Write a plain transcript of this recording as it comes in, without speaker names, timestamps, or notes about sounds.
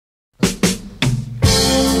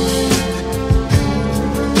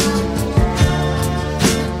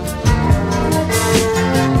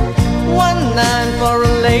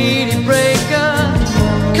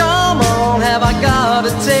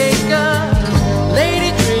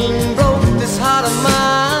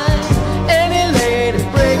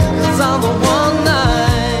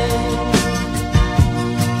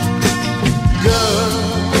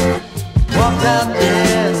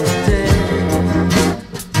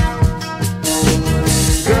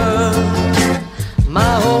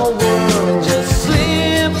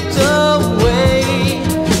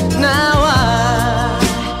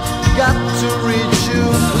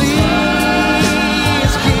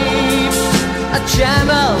a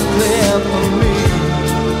channel clear for me.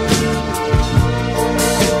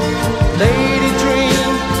 Lady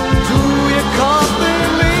dream, do you copy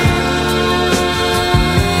me?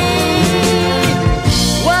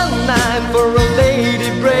 One night for a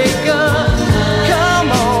lady breaker. Come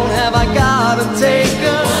on, have I gotta take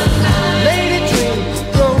her? Lady dream,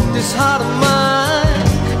 broke this heart of mine.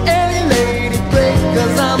 Any lady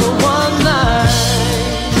breakers, I'm the one night.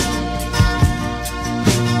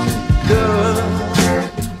 Girl,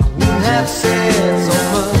 I wouldn't have said so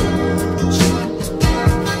much.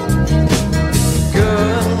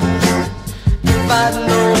 Girl, if I'd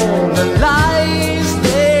known the lies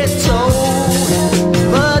they told,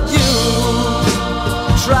 but you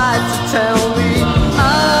tried to tell me.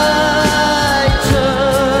 I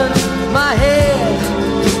turned my head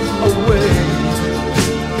away.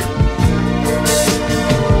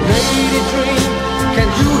 Lady dream, can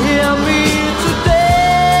you hear me today?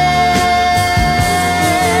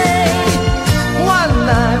 One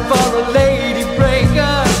night for a lady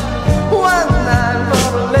breaker. One night for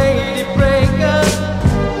a lady breaker.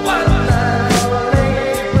 One night for a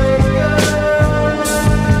lady breaker.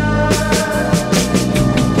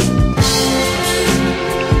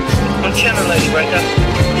 Mckenna, lady breaker.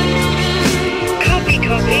 Copy,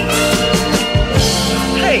 copy.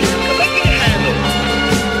 Hey, come back with your handle.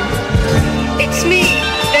 It's me,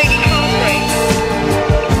 Lady Heartbreak.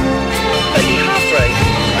 Lady Heartbreak?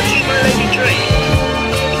 Aren't you my Lady Dream?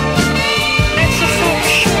 That's a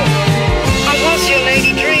false shot. I was your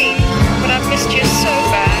Lady Dream, but I've missed you so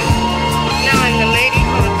bad. Now I'm the Lady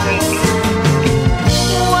Heartbreak.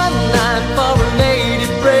 One night for a lady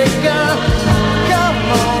breaker. Come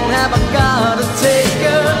on, have I gotta take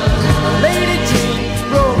her? Lady dream,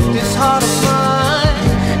 broke this heart of mine.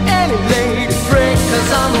 Any lady breakers,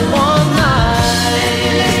 I'm the one night.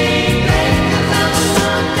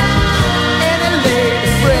 Any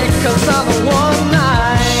lady breakers, I'm the one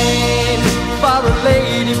night. For a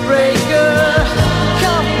lady breaker.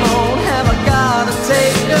 Come on, have I gotta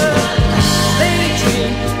take her? Lady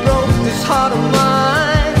dream, broke this heart of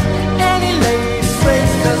mine. Any lady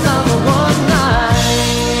breakers, I'm the one night.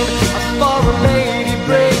 For a lady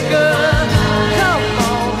breaker. Come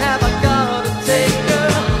on, have I gotta take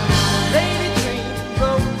her? Lady dream,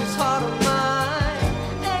 broke this heart of mine.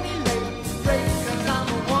 Any lady breakers, I'm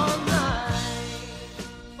the one night.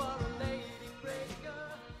 For a lady breaker.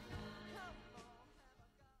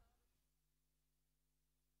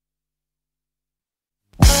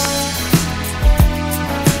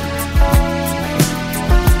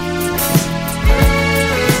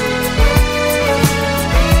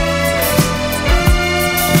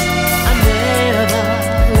 I never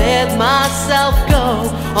let myself go,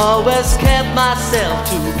 always kept myself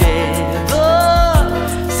together.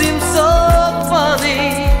 Seems so funny.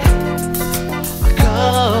 I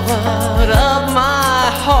covered up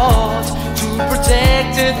my heart to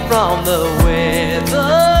protect it from the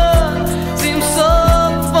weather. Seems so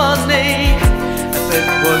funny. If it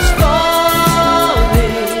was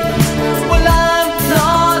funny, well, I'm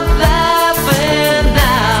not laughing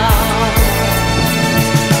now.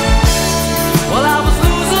 Well, I was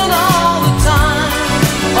losing all the time,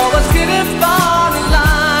 always getting far in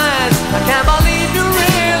line. I can't believe you're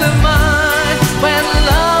really mine when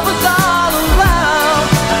love is all around.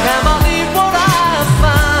 I can't believe what I have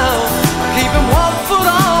found, keeping one foot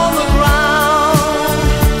on the ground.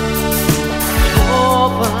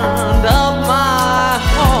 Opened up my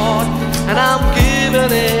heart and I'm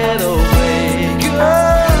giving it away.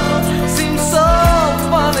 Girl, seems so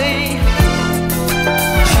funny,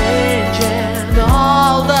 changing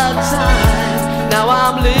all the time. Now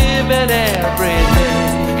I'm living every day.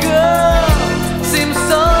 Girl, seems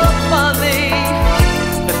so funny.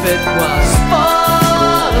 If it was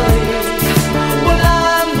funny, well,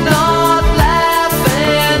 I'm not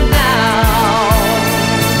laughing now.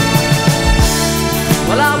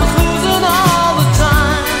 Well, I was losing all the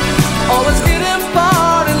time, always getting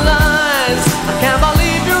far in lines. I can't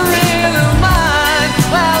believe you're really mine.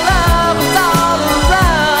 Well, love is all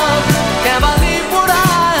around. Can't believe what I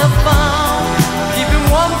have found, keeping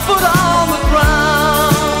one foot on the ground.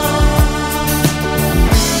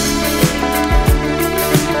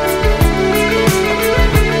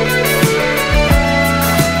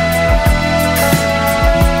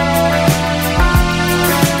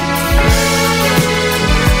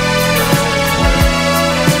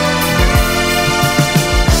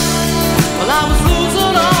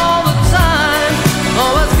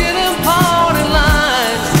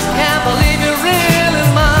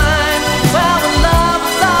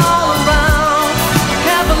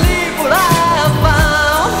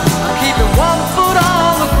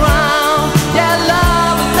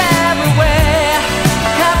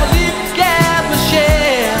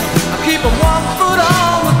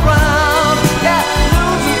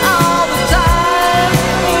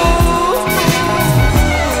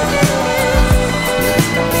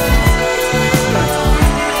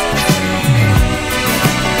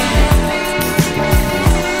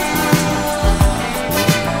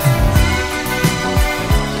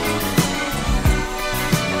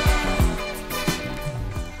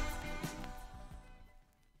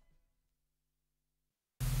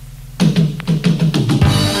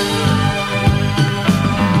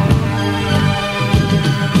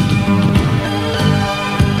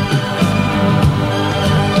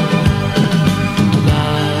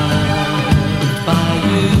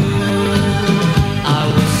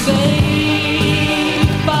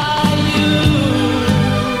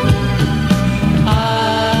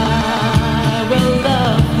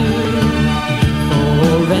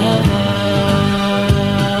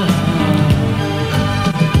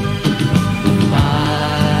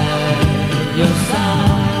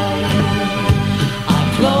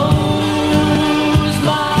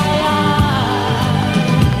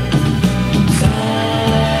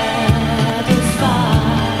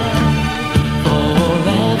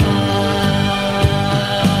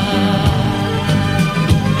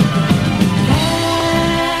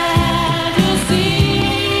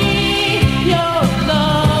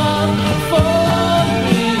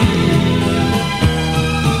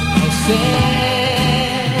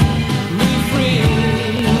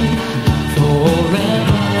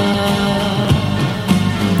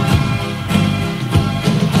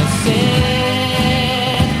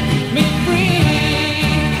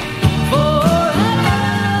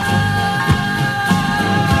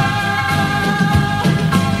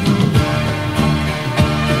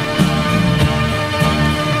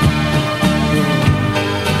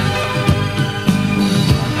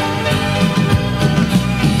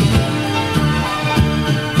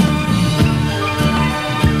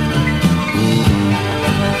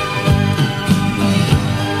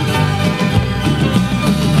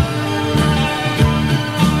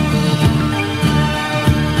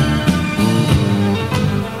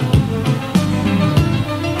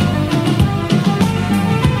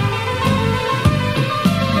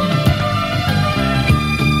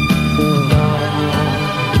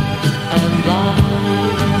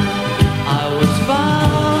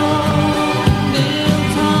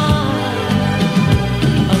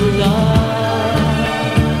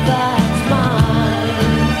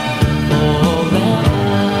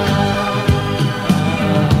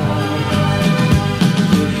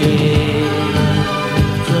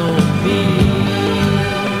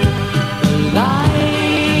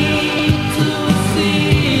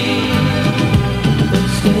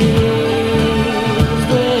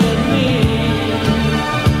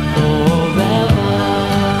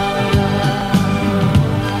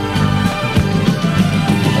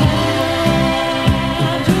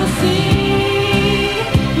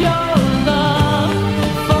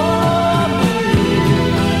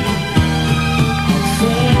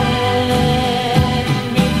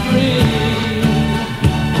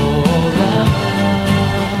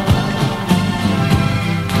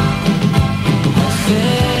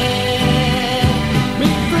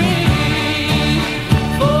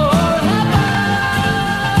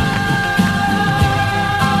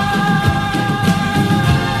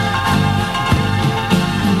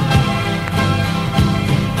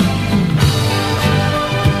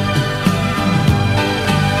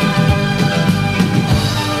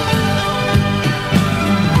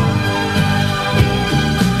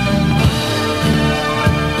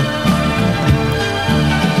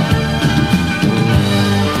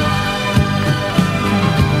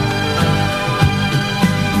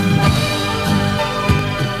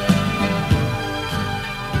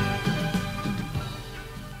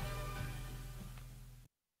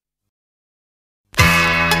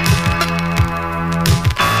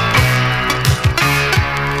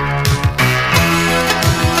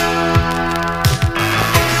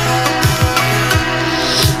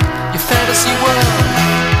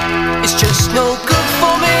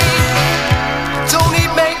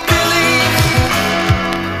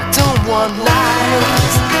 one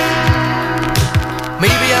night.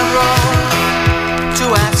 Maybe I'm wrong to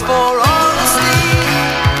ask for honesty.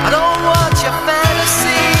 I don't want your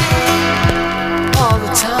fantasy all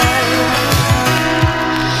the time.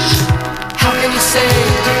 How can you say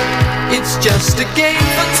it's just a game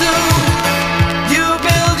for two? You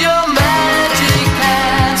build your magic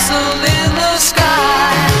castle in the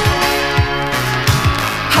sky.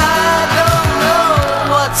 I don't know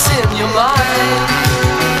what's in your mind.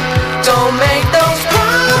 Don't make those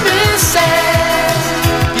promises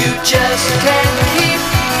you just can't keep.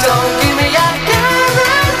 Don't give me a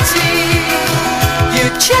guarantee you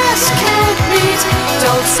just can't meet.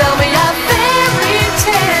 Don't sell me a fairy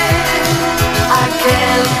tale I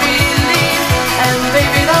can't believe. And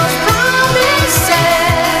baby, those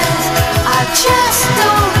promises I just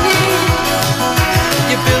don't need.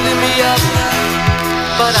 You're building me up,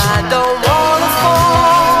 but I don't wanna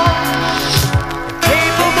fall.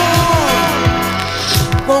 Paper moon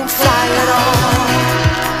won't fly at all.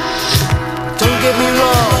 Don't get me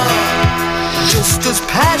wrong, just as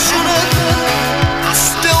passionate. I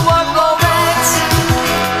still want romance,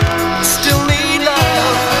 I still need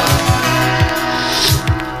love.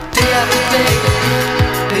 Day after day,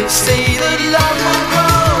 they say that love will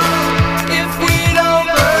grow if we don't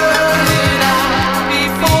burn it out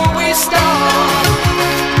before we start.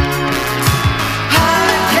 I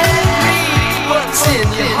can't read what's in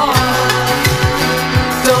your heart.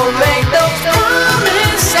 Don't make those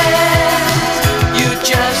promises you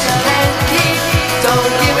just can't keep.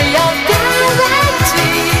 Don't give me a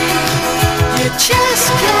guarantee you just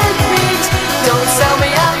can't meet. Don't sell me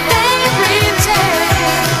a fairy tale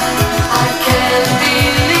I can't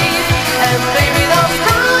believe. And baby, those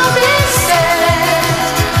promises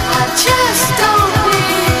I just don't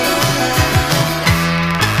need.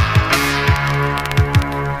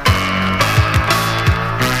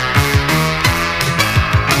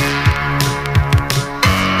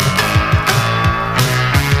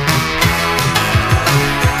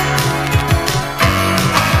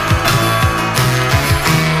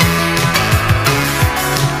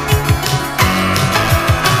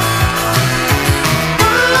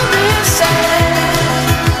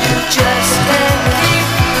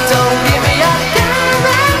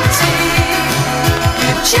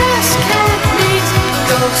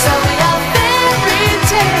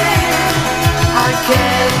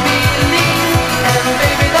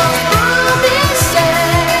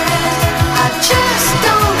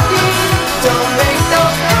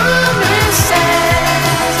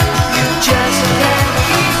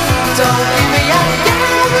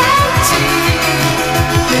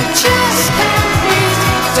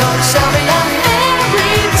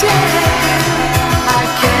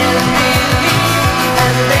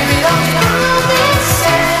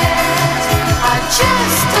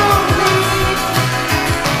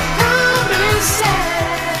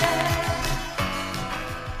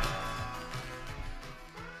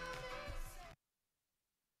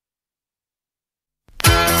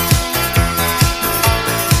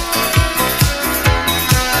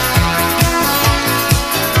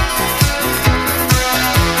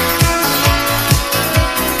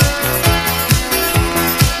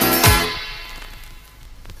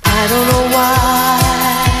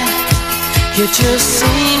 You just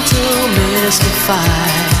seem to mystify.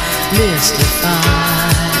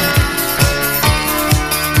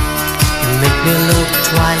 You make me look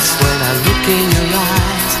twice when I look in your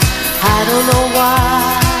eyes. I don't know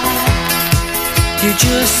why. You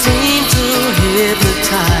just seem to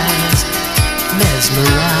hypnotize,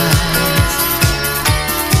 mesmerize.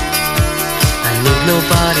 I need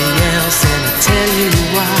nobody else, and I tell you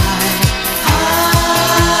why.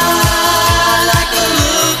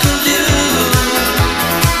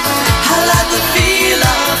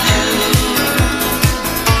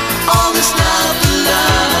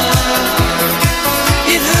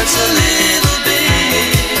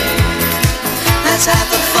 Let's have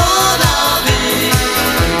the fun of it.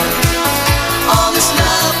 All this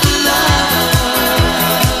love for love.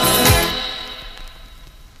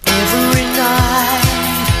 Every night,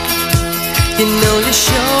 you know you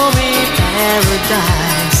show me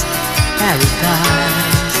paradise,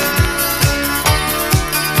 paradise.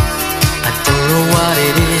 I don't know what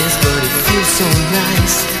it is, but it feels so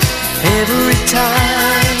nice. Every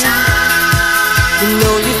time, you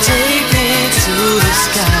know you take me to the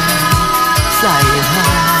sky, flying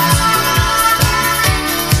high.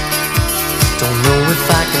 Don't know if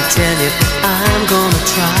I can tell you, but I'm gonna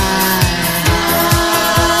try.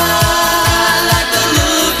 I like the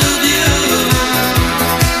look of you.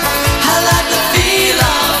 I like the feel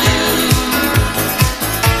of you.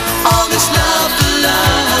 All this love for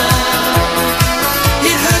love.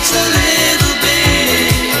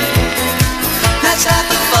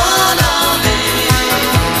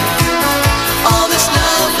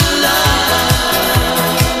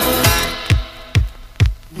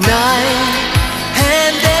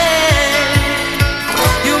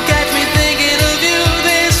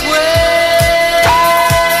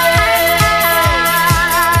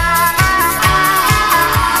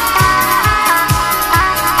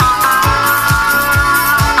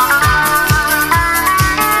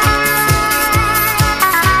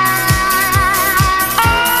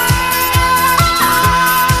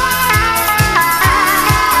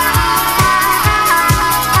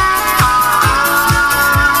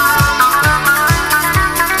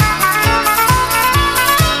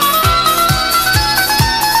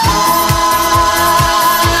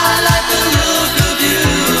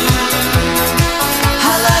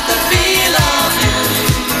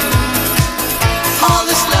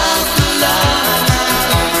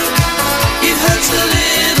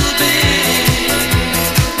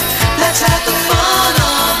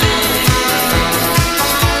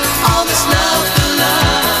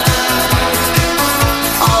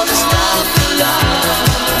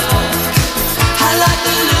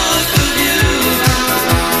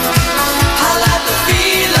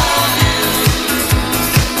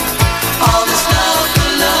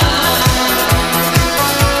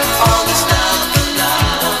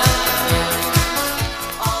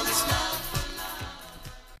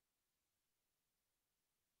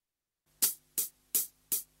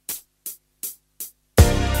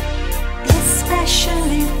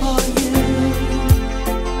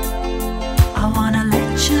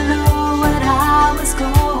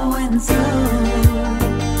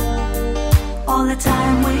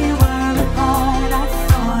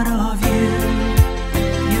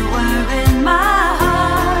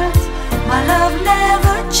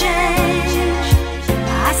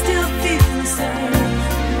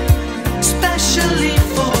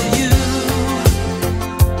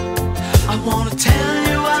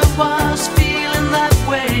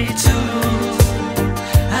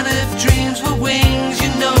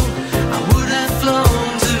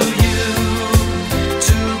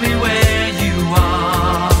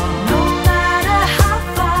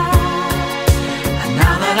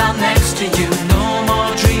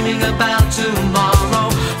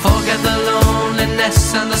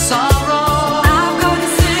 loneliness and the sorrow. I'm gonna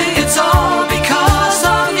sing. It's all because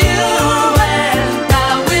of you. And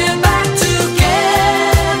now we're back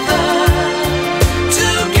together,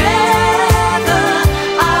 together.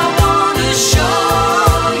 I wanna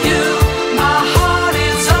show you my heart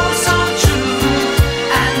is oh so true,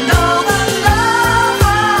 and all the love I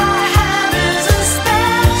have is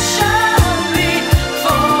especially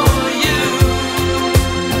for you.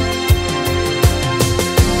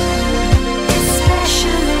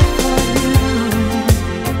 Especially for you.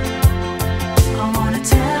 I wanna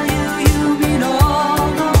tell you, you mean all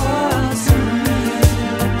the world to me.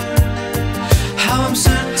 How I'm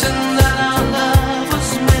certain that our love was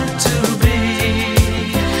meant to be.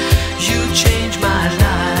 You changed my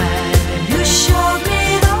life. You showed me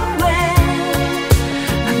the way.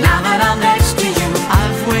 And now that I'm next to you,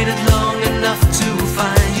 I've waited long enough to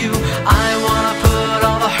find you. I wanna put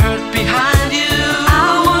all the hurt behind you. I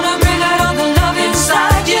wanna bring out all the love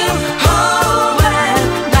inside you. Oh, and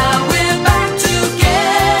now we're back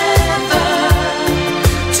together,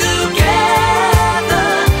 together.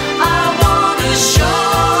 I wanna show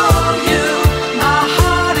you my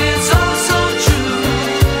heart is oh so true,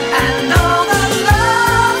 and all the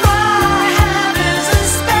love I have is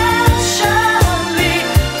especially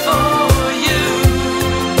for you.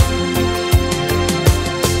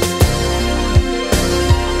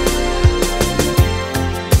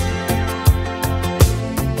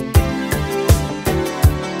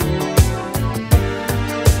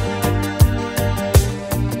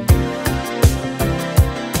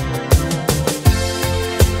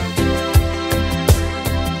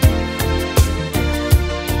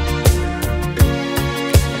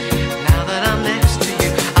 Now that I'm next to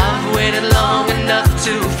you, I've waited long enough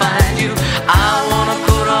to find you. I wanna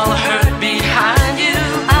put all the hurt behind you.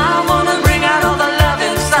 I wanna bring out all the love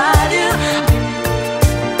inside you.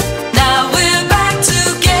 Now we're back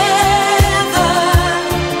together,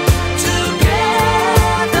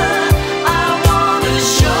 together. I wanna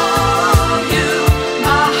show you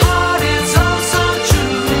my heart is oh so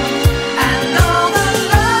true, and all the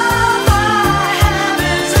love I have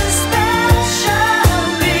is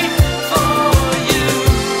especially for you.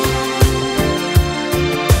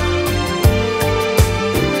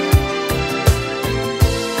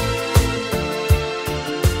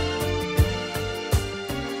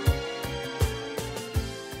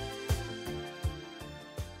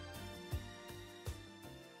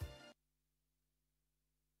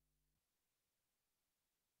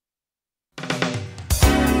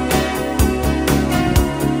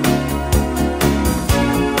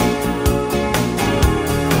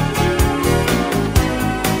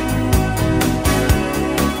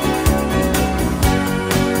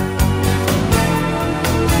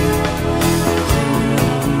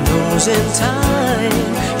 Knows in time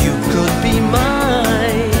you could be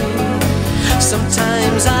mine.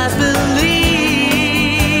 Sometimes I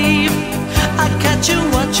believe I catch you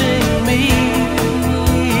watching me.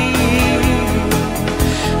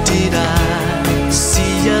 Did I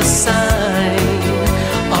see a sign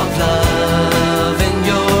of love in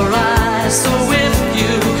your eyes? So if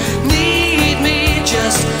you need me,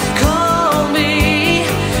 just call me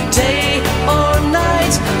day or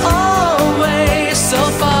night, always so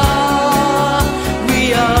far. We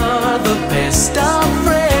are the best of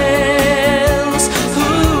friends.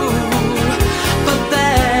 Ooh, but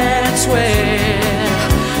that's where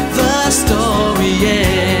the story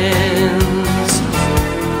ends.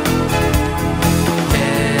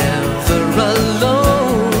 Never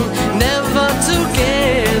alone, never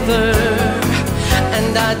together,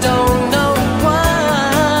 and I don't know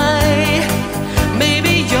why.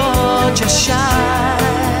 Maybe you're just shy.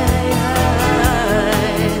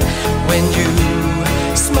 When you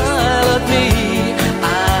smile at me, I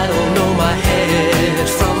don't know my head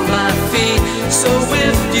from my feet. So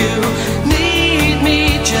if you need me,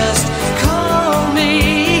 just call me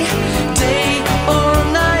day or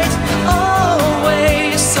night,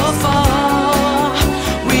 always so far.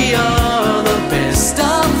 We are the best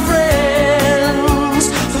of friends.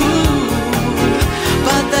 Ooh,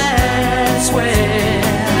 but that's where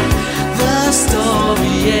the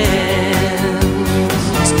story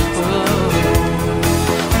ends. Whoa.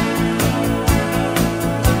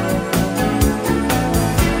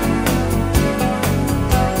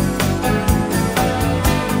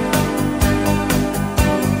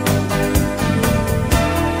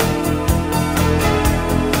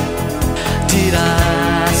 Did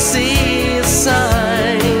I see a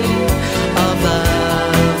sign of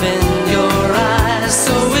love in your eyes?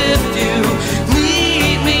 So if you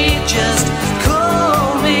need me, just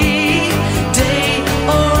call me day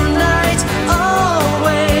or night,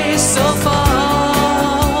 always so far.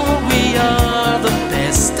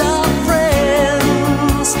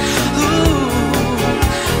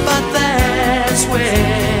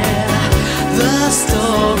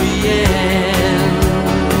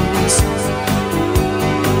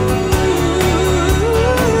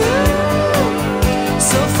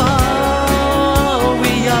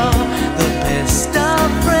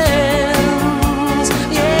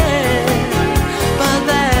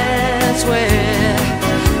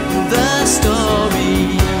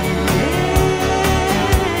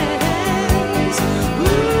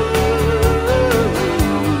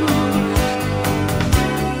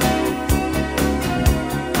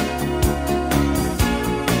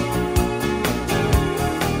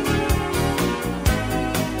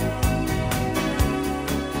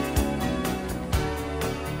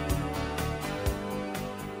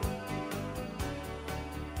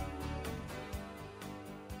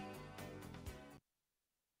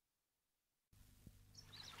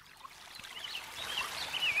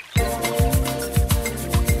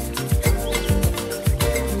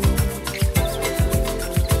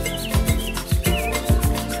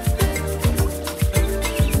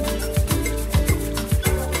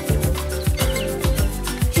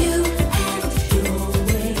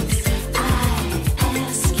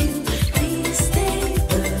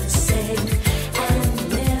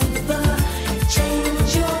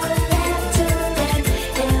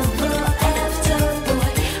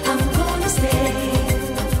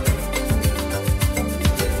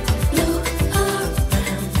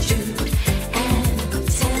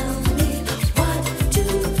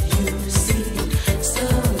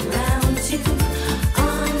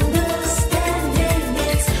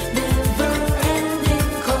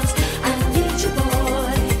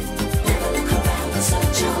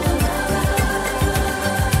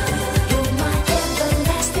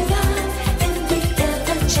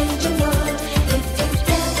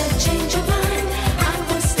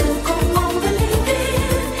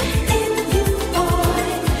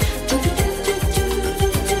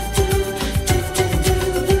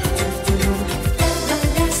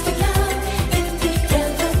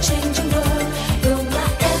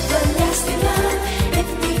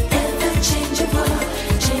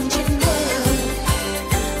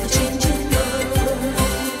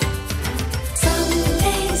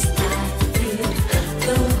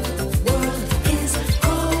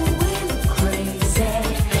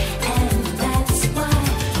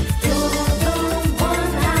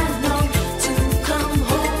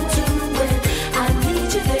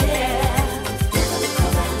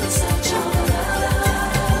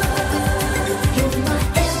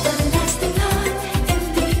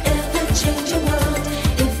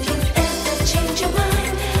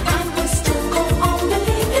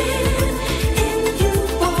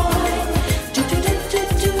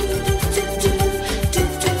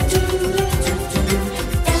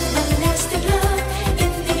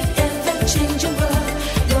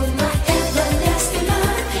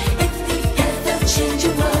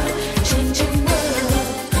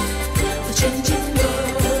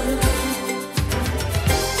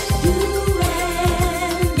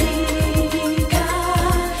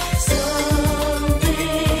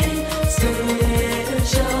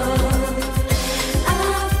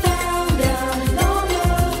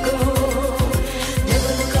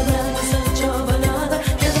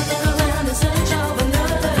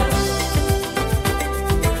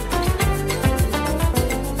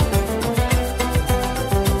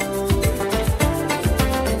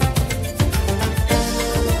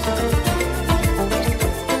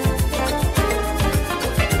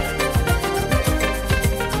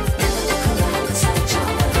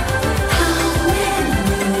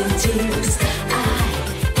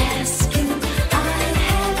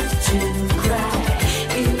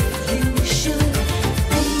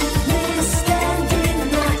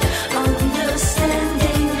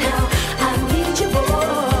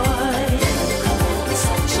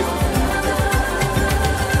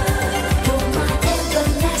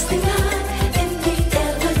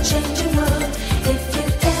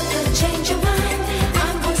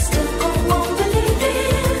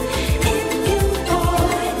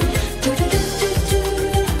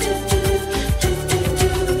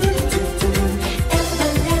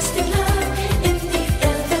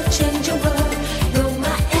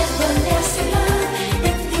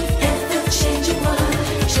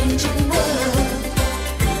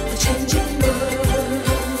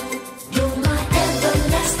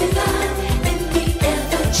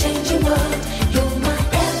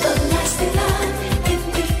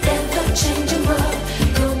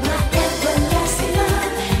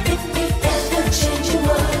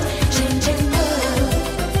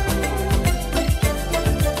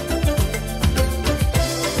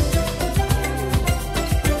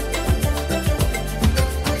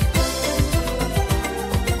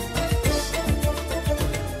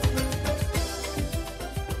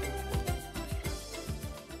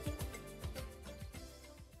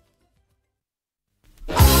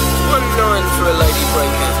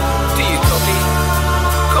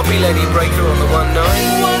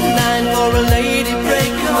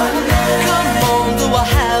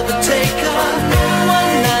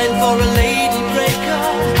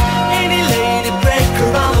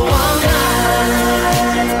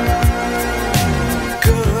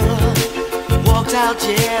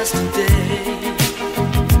 yesterday.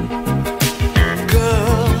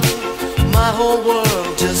 Girl, my whole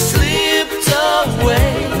world just slipped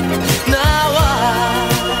away. Now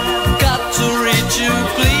I got to reach you,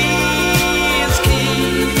 please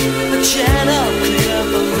keep the channel clear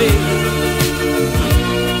for me.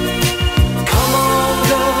 Come on,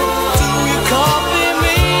 girl, do you copy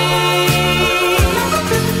me?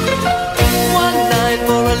 One night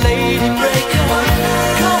for a lady breaker.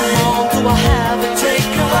 Come on, do I have a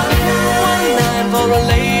taker? One night for a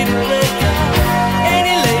lady breaker.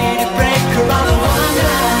 Any lady breaker, I'm one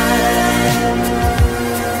night.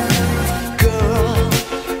 Girl,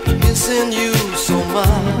 missing you so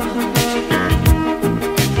much.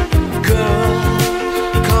 Girl,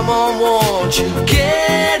 come on, won't you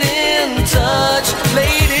get in touch?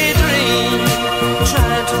 Lady dream,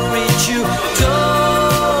 trying to reach you.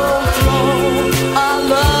 Don't throw our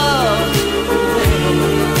love away.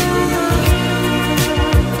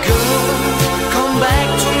 Girl, come back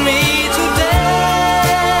to me today.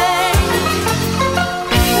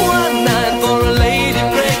 One night for a lady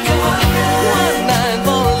breaker. One night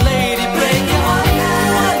for a lady breaker.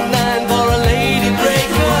 One night for a lady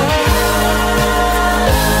breaker.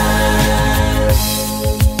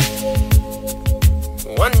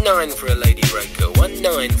 One nine for a lady breaker.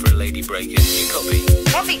 1-9 for a lady breaker. New copy.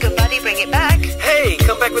 Copy, good buddy, bring it back. Hey,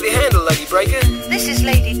 come back with your handle, lady breaker. This is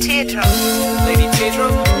Lady Teardrop. Lady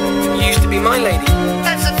Teardrop? You used to be my lady.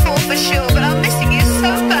 That's a fool for sure, but I'm missing you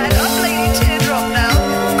so bad. I'm Lady Teardrop now.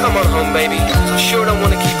 Come on home, baby. I sure don't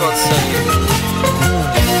want to keep on saying